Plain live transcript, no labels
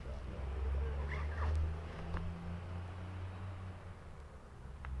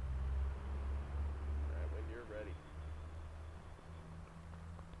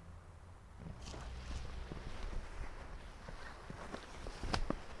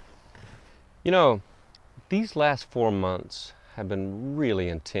You know, these last 4 months have been really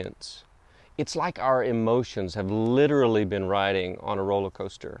intense. It's like our emotions have literally been riding on a roller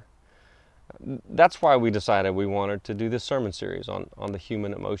coaster. That's why we decided we wanted to do this sermon series on the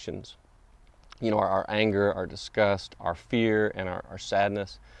human emotions. Our anger, our disgust, our fear, and our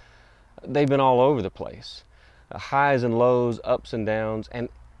sadness, they've been all over the place. Highs and lows, ups and downs, and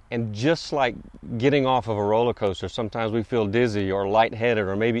just like getting off of a roller coaster, sometimes we feel dizzy or lightheaded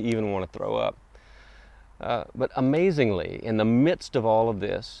or maybe even want to throw up. But amazingly, in the midst of all of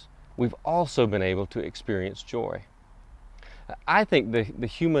this, we've also been able to experience joy. I think the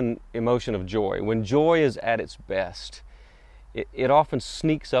human emotion of joy, when joy is at its best, it often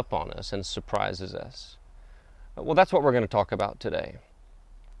sneaks up on us and surprises us. Well, that's what we're going to talk about today.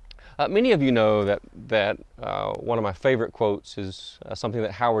 Many of you know that one of my favorite quotes is something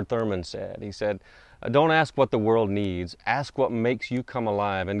that Howard Thurman said. He said, "Don't ask what the world needs, ask what makes you come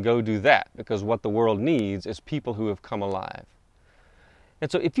alive and go do that, because what the world needs is people who have come alive."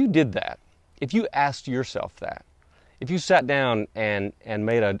 And so if you did that, if you asked yourself that, if you sat down and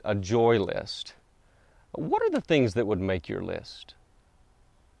made a joy list, what are the things that would make your list?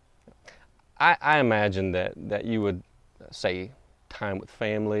 I imagine that you would say time with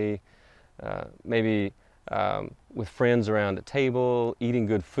family, maybe with friends around the table, eating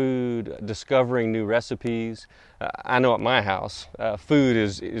good food, discovering new recipes. I know at my house, food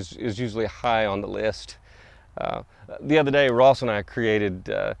is usually high on the list. The other day, Ross and I created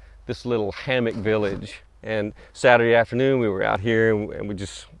this little hammock village, and Saturday afternoon we were out here and we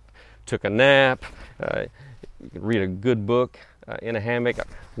just took a nap. You could read a good book in a hammock,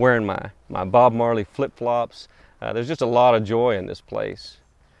 wearing my Bob Marley flip-flops. There's just a lot of joy in this place.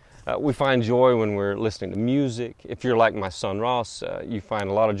 We find joy when we're listening to music. If you're like my son Ross, you find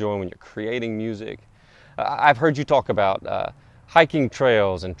a lot of joy when you're creating music. I've heard you talk about hiking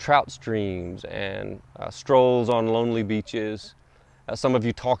trails and trout streams and strolls on lonely beaches. Some of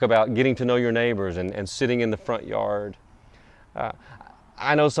you talk about getting to know your neighbors and sitting in the front yard.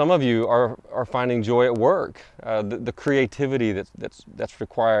 I know some of you are finding joy at work, the creativity that's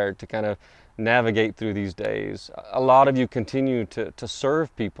required to kind of navigate through these days. A lot of you continue to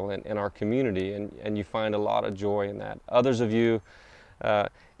serve people in our community, and you find a lot of joy in that. Others of you,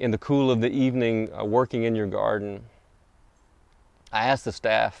 in the cool of the evening, working in your garden. I asked the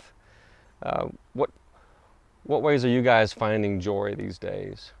staff, what ways are you guys finding joy these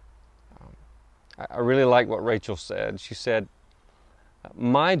days? I really like what Rachel said. She said,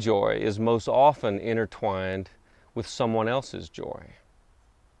 "My joy is most often intertwined with someone else's joy."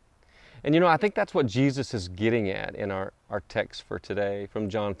 And I think that's what Jesus is getting at in our text for today from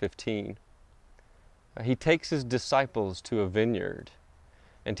John 15. He takes his disciples to a vineyard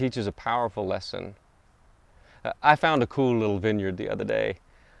and teaches a powerful lesson. I found a cool little vineyard the other day,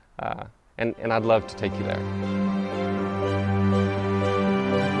 and I'd love to take you there.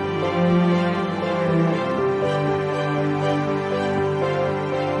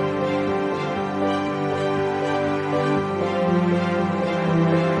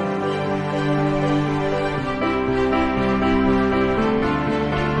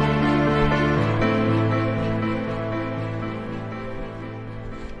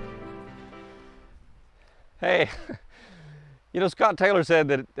 Hey, Scott Taylor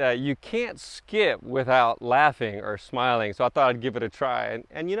said that you can't skip without laughing or smiling, so I thought I'd give it a try.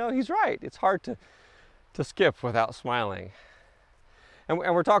 And he's right. It's hard to skip without smiling. And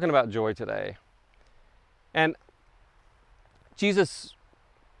we're talking about joy today. And Jesus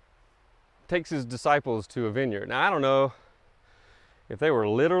takes his disciples to a vineyard. Now, I don't know if they were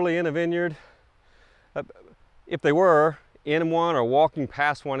literally in a vineyard. If they were in one or walking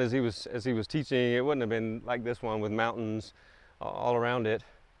past one as he was teaching, it wouldn't have been like this one with mountains all around it.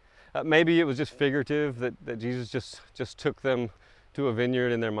 Maybe it was just figurative that Jesus just took them to a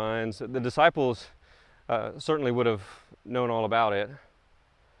vineyard in their minds. The disciples certainly would have known all about it.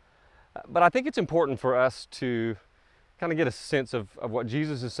 But I think it's important for us to kind of get a sense of what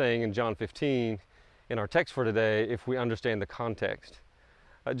Jesus is saying in John 15 in our text for today if we understand the context.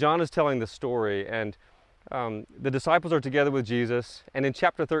 John is telling the story, and the disciples are together with Jesus, and in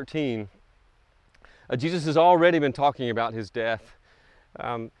chapter 13, Jesus has already been talking about his death.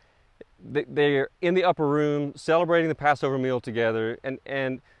 They're in the upper room celebrating the Passover meal together,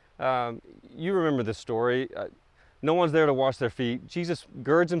 and you remember this story. No one's there to wash their feet. Jesus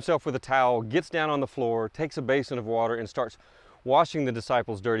girds himself with a towel, gets down on the floor, takes a basin of water, and starts washing the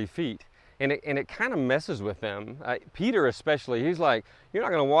disciples' dirty feet. And it kind of messes with them. Peter especially, he's like, "You're not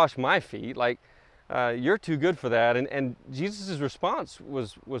going to wash my feet. You're too good for that." And Jesus' response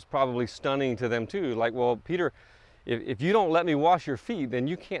was probably stunning to them too. Like, "Well, Peter, If you don't let me wash your feet, then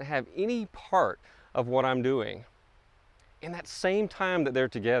you can't have any part of what I'm doing. In that same time that they're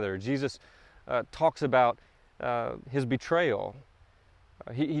together, Jesus talks about his betrayal.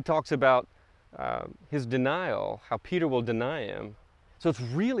 He talks about his denial, how Peter will deny him. So it's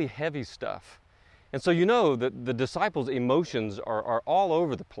really heavy stuff. And so you know that the disciples' emotions are all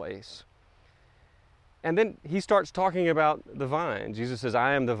over the place. And then he starts talking about the vine. Jesus says,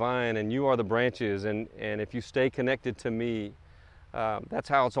 I am the vine and you are the branches, and if you stay connected to me, that's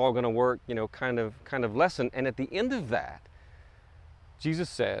how it's all going to work, kind of lesson. And at the end of that, Jesus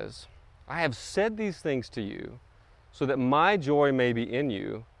says, I have said these things to you so that my joy may be in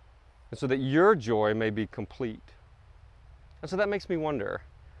you and so that your joy may be complete. And so that makes me wonder,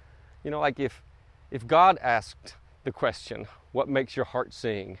 like if God asked the question, what makes your heart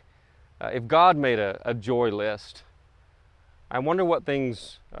sing? If God made a joy list, I wonder what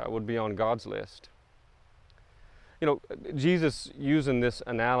things would be on God's list. Jesus, using this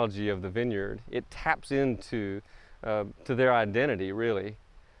analogy of the vineyard, it taps into to their identity, really.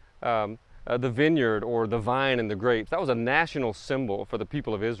 The vineyard, or the vine and the grapes, that was a national symbol for the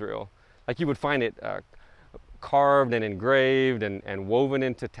people of Israel. Like you would find it carved and engraved and woven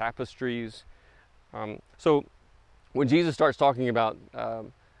into tapestries. So when Jesus starts talking about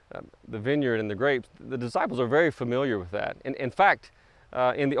the vineyard and the grapes, the disciples are very familiar with that. And in fact,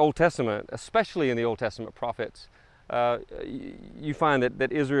 in the Old Testament, especially in the Old Testament prophets, you find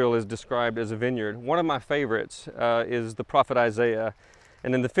that Israel is described as a vineyard. One of my favorites is the prophet Isaiah.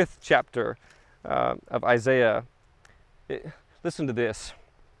 And in the 5th chapter of Isaiah, listen to this.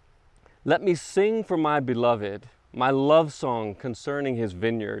 Let me sing for my beloved, my love song concerning his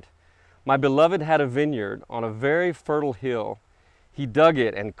vineyard. My beloved had a vineyard on a very fertile hill. He dug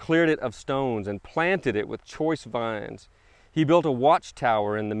it and cleared it of stones and planted it with choice vines. He built a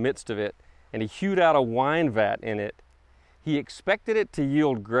watchtower in the midst of it, and he hewed out a wine vat in it. He expected it to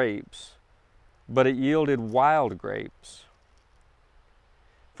yield grapes, but it yielded wild grapes.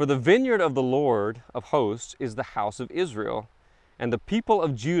 For the vineyard of the Lord of hosts is the house of Israel, and the people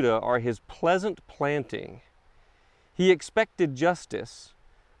of Judah are his pleasant planting. He expected justice,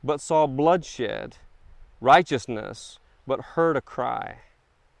 but saw bloodshed, righteousness, but heard a cry.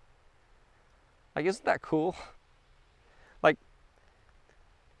 Like, isn't that cool? Like,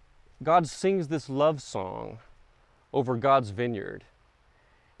 God sings this love song over God's vineyard.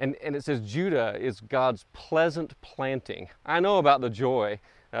 And it says Judah is God's pleasant planting. I know about the joy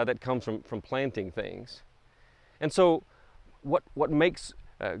that comes from planting things. And so what makes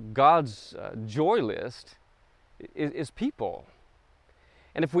God's joy list is people.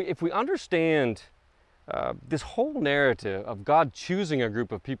 And if we understand this whole narrative of God choosing a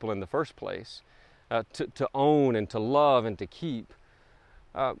group of people in the first place to own and to love and to keep,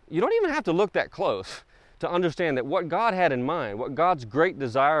 you don't even have to look that close to understand that what God had in mind, what God's great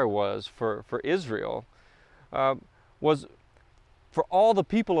desire was for Israel, was for all the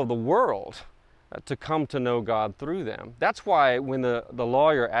people of the world to come to know God through them. That's why when the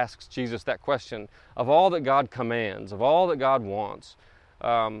lawyer asks Jesus that question, of all that God commands, of all that God wants,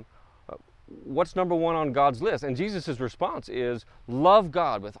 what's number one on God's list? And Jesus' response is, love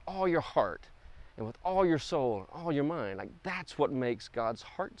God with all your heart and with all your soul and all your mind. Like, that's what makes God's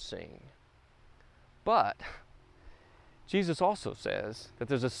heart sing. But Jesus also says that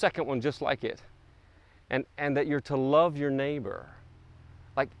there's a second one just like it, and that you're to love your neighbor.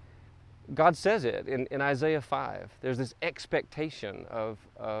 Like, God says it in Isaiah 5. There's this expectation of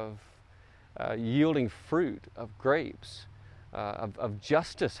yielding fruit, of grapes, of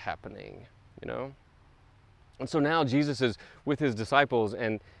justice happening, And so now Jesus is with his disciples,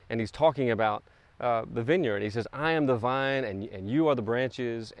 and he's talking about the vineyard. He says, I am the vine, and you are the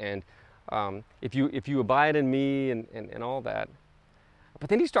branches, and if you abide in me, and all that. But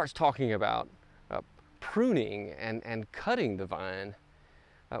then he starts talking about pruning and cutting the vine.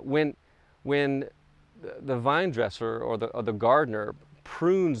 When the vine dresser or the gardener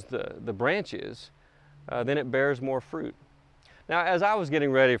prunes the branches, then it bears more fruit. Now, as I was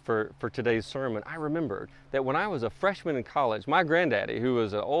getting ready for today's sermon, I remembered that when I was a freshman in college, my granddaddy, who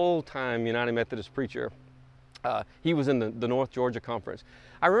was an old-time United Methodist preacher, he was in the North Georgia Conference.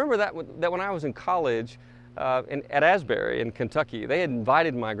 I remember that when I was in college at Asbury in Kentucky, they had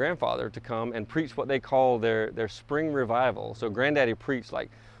invited my grandfather to come and preach what they call their spring revival. So Granddaddy preached like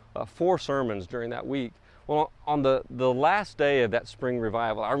 4 sermons during that week. Well, on the last day of that spring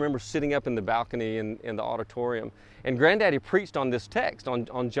revival, I remember sitting up in the balcony in the auditorium, and Granddaddy preached on this text,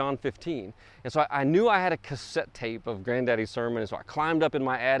 on John 15. And so I knew I had a cassette tape of Granddaddy's sermon, and so I climbed up in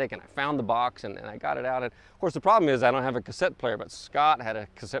my attic and I found the box and I got it out. And of course, the problem is I don't have a cassette player, but Scott had a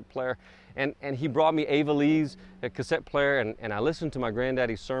cassette player. And he brought me Ava Lee's cassette player, and I listened to my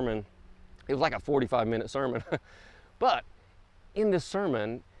granddaddy's sermon. It was like a 45-minute sermon. But in this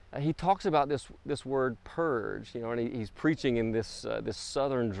sermon, he talks about this word purge, and he's preaching in this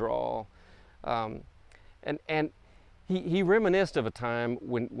southern drawl. And he reminisced of a time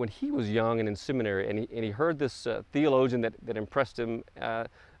when he was young and in seminary, and he heard this theologian that impressed him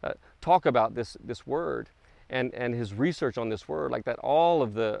talk about this word and his research on this word, like that all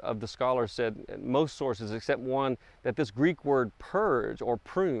of the scholars said, most sources except one, that this Greek word purge or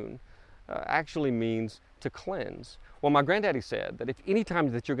prune actually means to cleanse. Well, my granddaddy said that if any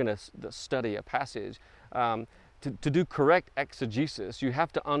time that you're going to study a passage, to do correct exegesis, you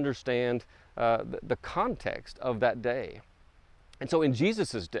have to understand the context of that day. And so in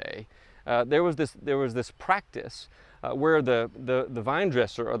Jesus's day, there was this practice where the vine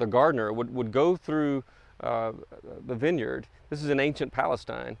dresser or the gardener would go through the vineyard. This is in ancient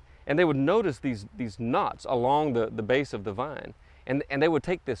Palestine, and they would notice these knots along the base of the vine, and they would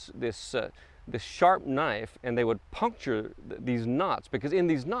take this sharp knife and they would puncture these knots, because in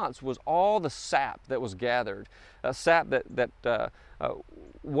these knots was all the sap that was gathered, sap that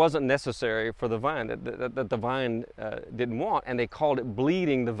wasn't necessary for the vine, that the vine didn't want, and they called it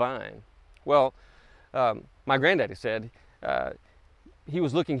bleeding the vine. Well, my granddaddy said he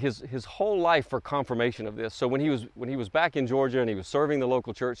was looking his whole life for confirmation of this. So when he was back in Georgia and he was serving the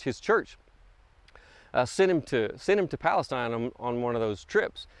local church, his church sent him to Palestine on one of those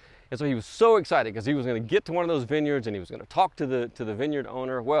trips. And so he was so excited because he was going to get to one of those vineyards and he was going to talk to the vineyard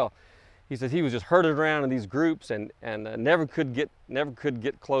owner. Well, he said he was just herded around in these groups and never could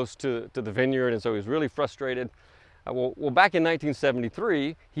get close to the vineyard, and so he was really frustrated. Well, back in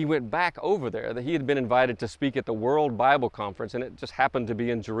 1973, he went back over there. That he had been invited to speak at the World Bible Conference, and it just happened to be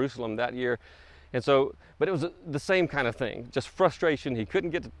in Jerusalem that year. And so, but it was the same kind of thing, just frustration. He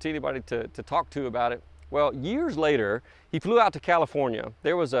couldn't get to anybody to talk to about it. Well, years later, he flew out to California.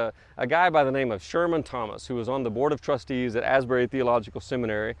 There was a guy by the name of Sherman Thomas who was on the board of trustees at Asbury Theological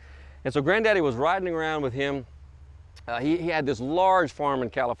Seminary. And so Granddaddy was riding around with him. He had this large farm in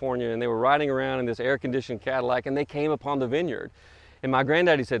California, and they were riding around in this air-conditioned Cadillac, and they came upon the vineyard. And my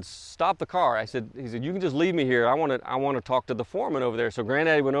granddaddy said, "Stop the car." He said, "You can just leave me here. I want to talk to the foreman over there." So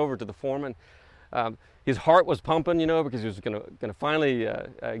Granddaddy went over to the foreman. His heart was pumping, because he was going to finally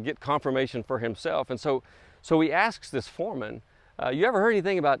get confirmation for himself. And so he asks this foreman, "You ever heard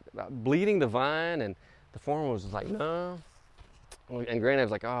anything about bleeding the vine?" And the foreman was like, "No." And Granddaddy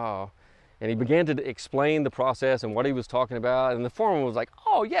was like, "Oh." And he began to explain the process and what he was talking about. And the foreman was like,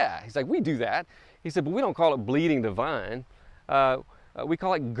 "Oh, yeah." He's like, "We do that." He said, "But we don't call it bleeding the vine. We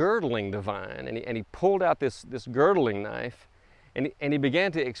call it girdling the vine." And he pulled out this girdling knife, and he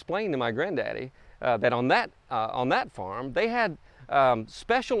began to explain to my granddaddy that on that farm, they had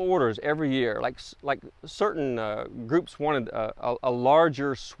special orders every year. Like certain groups wanted a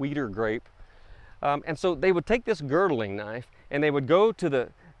larger, sweeter grape. And so they would take this girdling knife and they would go to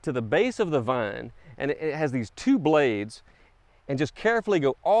the base of the vine, and it has these two blades, and just carefully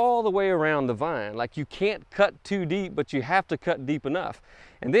go all the way around the vine. Like, you can't cut too deep, but you have to cut deep enough.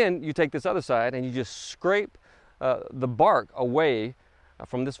 And then you take this other side and you just scrape the bark away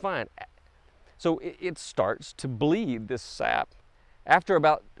from this vine. So it starts to bleed this sap. After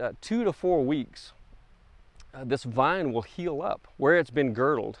about 2 to 4 weeks, this vine will heal up where it's been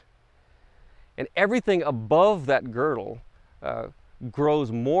girdled. And everything above that girdle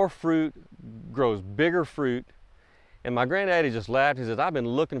grows more fruit, grows bigger fruit. And my granddaddy just laughed. He says, "I've been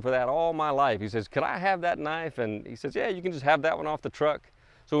looking for that all my life." He says, "Could I have that knife?" And he says, "Yeah, you can just have that one off the truck."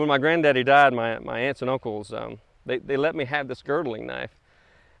 So when my granddaddy died, my aunts and uncles, they let me have this girdling knife.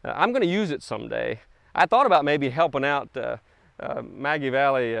 I'm going to use it someday. I thought about maybe helping out Maggie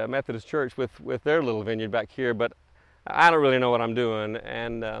Valley Methodist Church with their little vineyard back here, but I don't really know what I'm doing,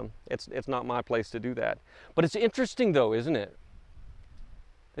 and it's not my place to do that. But it's interesting, though, isn't it?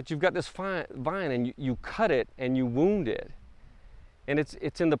 That you've got this vine and you cut it and you wound it. And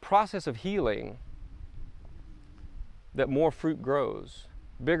it's in the process of healing that more fruit grows,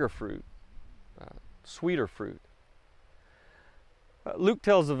 bigger fruit, sweeter fruit. Luke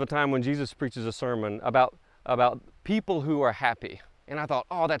tells of a time when Jesus preaches a sermon about people who are happy. And I thought,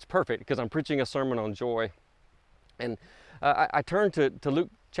 oh, that's perfect, because I'm preaching a sermon on joy. And I turned to Luke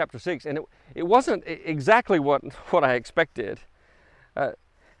chapter 6, and it wasn't exactly what I expected.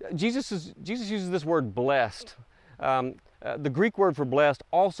 Jesus uses this word blessed. The Greek word for blessed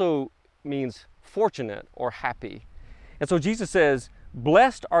also means fortunate or happy. And so Jesus says,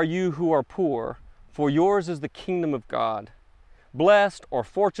 "Blessed are you who are poor, for yours is the kingdom of God. Blessed or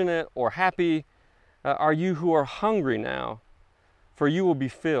fortunate or happy are you who are hungry now, for you will be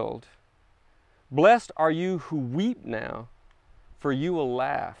filled. Blessed are you who weep now, for you will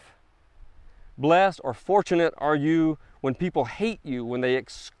laugh. Blessed or fortunate are you when people hate you, when they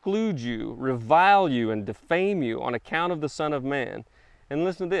exclude you, revile you, and defame you on account of the Son of Man. And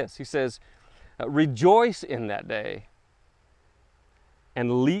listen to this. He says, rejoice in that day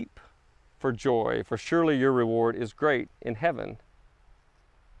and leap for joy, for surely your reward is great in heaven.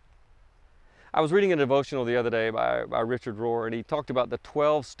 I was reading a devotional the other day by Richard Rohr, and he talked about the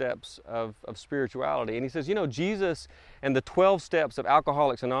 12 steps of spirituality. And he says, you know, Jesus and the 12 steps of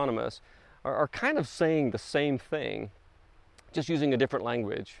Alcoholics Anonymous are kind of saying the same thing, just using a different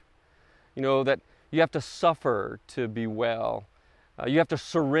language. You know, that you have to suffer to be well. You have to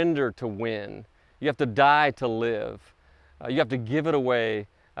surrender to win. You have to die to live. You have to give it away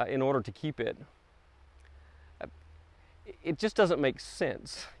in order to keep it. It just doesn't make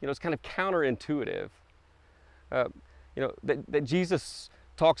sense. You know, it's kind of counterintuitive. You know, that Jesus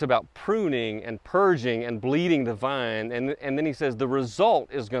talks about pruning and purging and bleeding the vine, and then he says the result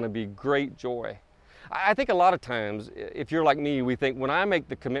is going to be great joy. I think a lot of times, if you're like me, we think when I make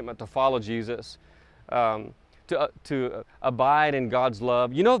the commitment to follow Jesus, to abide in God's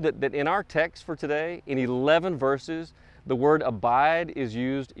love, you know that in our text for today, in 11 verses, the word abide is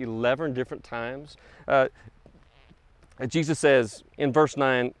used 11 different times. Jesus says in verse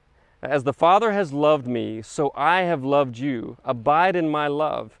 9, as the Father has loved me, so I have loved you. Abide in my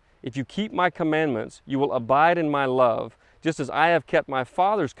love. If you keep my commandments, you will abide in my love, just as I have kept my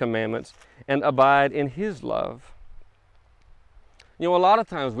Father's commandments and abide in his love. You know, a lot of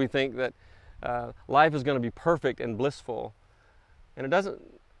times we think that life is going to be perfect and blissful, and it doesn't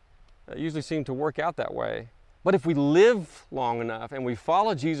usually seem to work out that way. But if we live long enough and we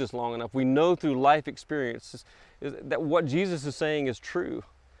follow Jesus long enough, we know through life experiences that what Jesus is saying is true.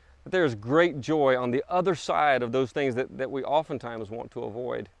 That there is great joy on the other side of those things that we oftentimes want to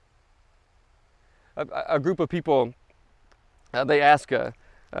avoid. A group of people, they ask a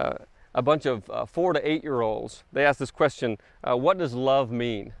bunch of 4 to 8 year olds, they ask this question, what does love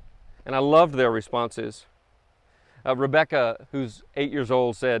mean? And I loved their responses. Rebecca, who's 8 years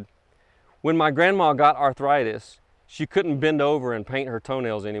old, said, when my grandma got arthritis, she couldn't bend over and paint her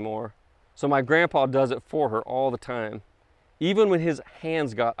toenails anymore. So my grandpa does it for her all the time. Even when his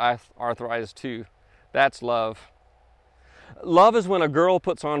hands got arthritis too. That's love. Love is when a girl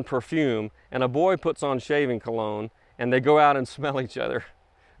puts on perfume and a boy puts on shaving cologne and they go out and smell each other.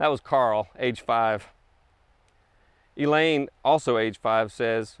 That was Carl, age 5. Elaine, also age 5,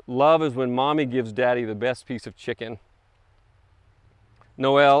 says, love is when mommy gives daddy the best piece of chicken.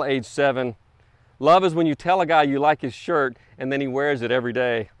 Noel, age 7, love is when you tell a guy you like his shirt and then he wears it every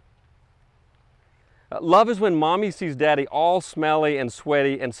day. Love is when mommy sees daddy all smelly and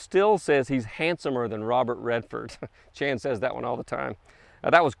sweaty and still says he's handsomer than Robert Redford. Chan says that one all the time.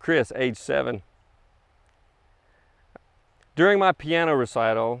 That was Chris, age 7. During my piano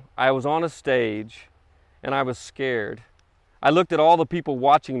recital, I was on a stage and I was scared. I looked at all the people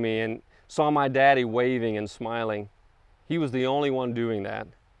watching me and saw my daddy waving and smiling. He was the only one doing that.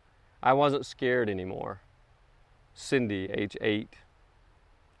 I wasn't scared anymore. Cindy, age 8.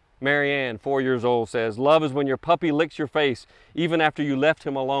 Marianne, 4 years old, says, love is when your puppy licks your face even after you left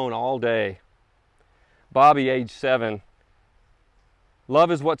him alone all day. Bobby, age 7.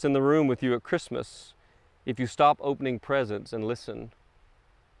 Love is what's in the room with you at Christmas if you stop opening presents and listen.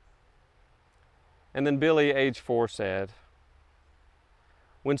 And then Billy, age 4, said,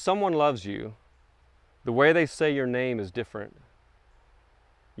 when someone loves you, the way they say your name is different.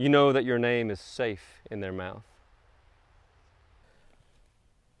 You know that your name is safe in their mouth.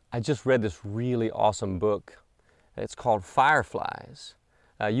 I just read this really awesome book. It's called Fireflies.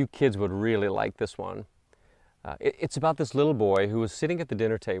 You kids would really like this one. It's about this little boy who was sitting at the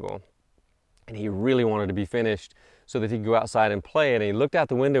dinner table and he really wanted to be finished so that he could go outside and play. And he looked out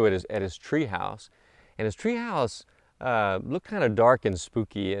the window at his tree house, and his tree house looked kind of dark and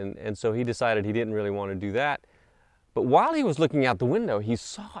spooky, and so he decided he didn't really want to do that. But while he was looking out the window, he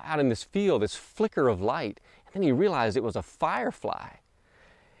saw out in this field this flicker of light, and then he realized it was a firefly.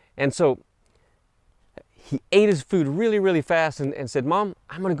 And so he ate his food really, really fast and said, Mom,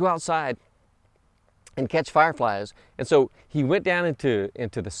 I'm going to go outside and catch fireflies. And so he went down into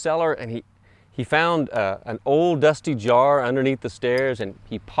the cellar and he found an old dusty jar underneath the stairs, and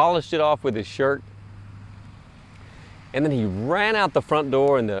he polished it off with his shirt. And then he ran out the front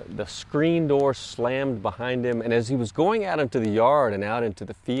door, and the screen door slammed behind him. And as he was going out into the yard and out into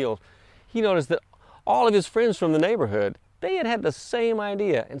the field, he noticed that all of his friends from the neighborhood, they had the same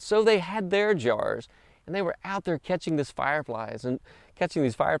idea. And so they had their jars, and they were out there catching these fireflies. And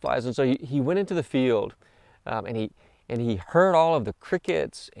so he went into the field, and and he heard all of the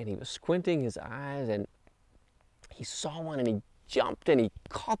crickets, and he was squinting his eyes, and he saw one, and he jumped and he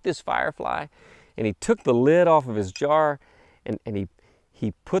caught this firefly, and he took the lid off of his jar, and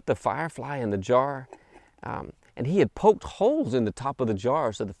he put the firefly in the jar, and he had poked holes in the top of the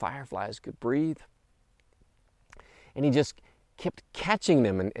jar so the fireflies could breathe. And he just kept catching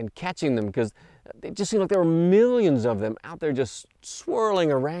them and catching them, because it just seemed like there were millions of them out there just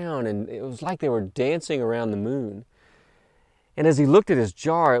swirling around, and it was like they were dancing around the moon. And as he looked at his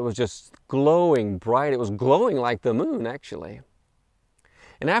jar, it was just glowing bright. It was glowing like the moon, actually.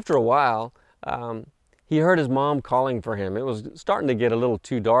 And after a while, he heard his mom calling for him. It was starting to get a little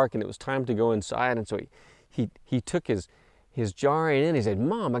too dark, and it was time to go inside. And so he took his jar and he said,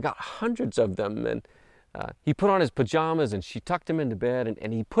 "Mom, I got hundreds of them." And he put on his pajamas, and she tucked him into bed,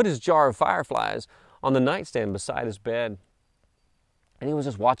 and he put his jar of fireflies on the nightstand beside his bed. And he was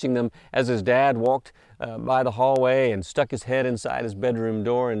just watching them as his dad walked by the hallway and stuck his head inside his bedroom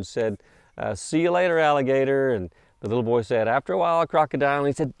door and said, "See you later, alligator." And the little boy said, "After a while, a crocodile." And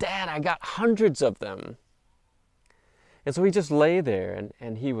he said, "Dad, I got hundreds of them." And so he just lay there,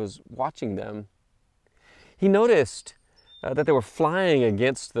 and he was watching them. He noticed that they were flying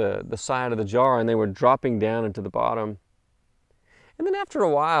against the side of the jar, and they were dropping down into the bottom. And then after a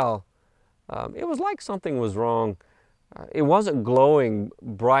while, it was like something was wrong. It wasn't glowing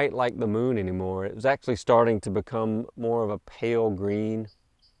bright like the moon anymore. It was actually starting to become more of a pale green.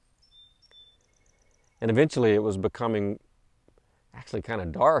 And eventually it was becoming actually kind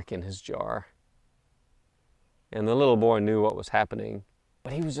of dark in his jar. And the little boy knew what was happening.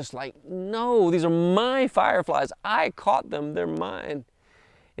 But he was just like, "No, these are my fireflies. I caught them. They're mine."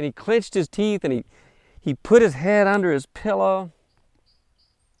 And he clenched his teeth, and he put his head under his pillow.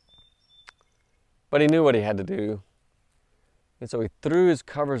 But he knew what he had to do. And so he threw his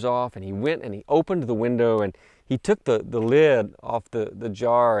covers off, and he went and he opened the window, and he took the lid off the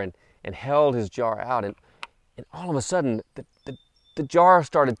jar and held his jar out. And all of a sudden, the jar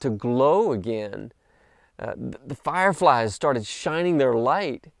started to glow again. The fireflies started shining their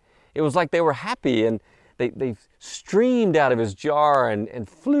light. It was like they were happy, and they streamed out of his jar and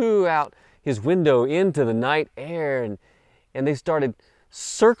flew out his window into the night air, and they started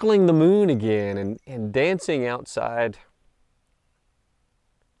circling the moon again and dancing outside.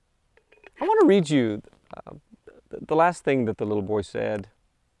 I want to read you the last thing that the little boy said.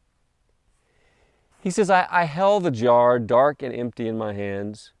 He says, I held the jar dark and empty in my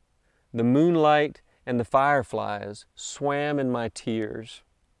hands. The moonlight and the fireflies swam in my tears.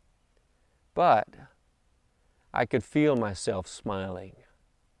 But I could feel myself smiling.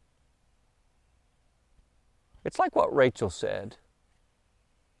 It's like what Rachel said,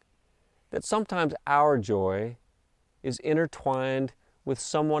 that sometimes our joy is intertwined with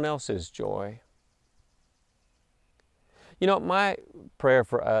someone else's joy. You know, my prayer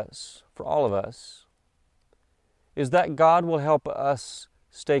for us, for all of us, is that God will help us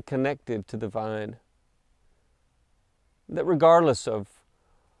stay connected to the vine. That regardless of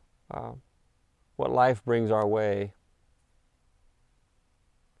what life brings our way,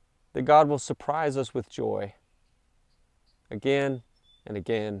 that God will surprise us with joy again and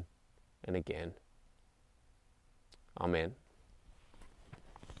again and again. Amen.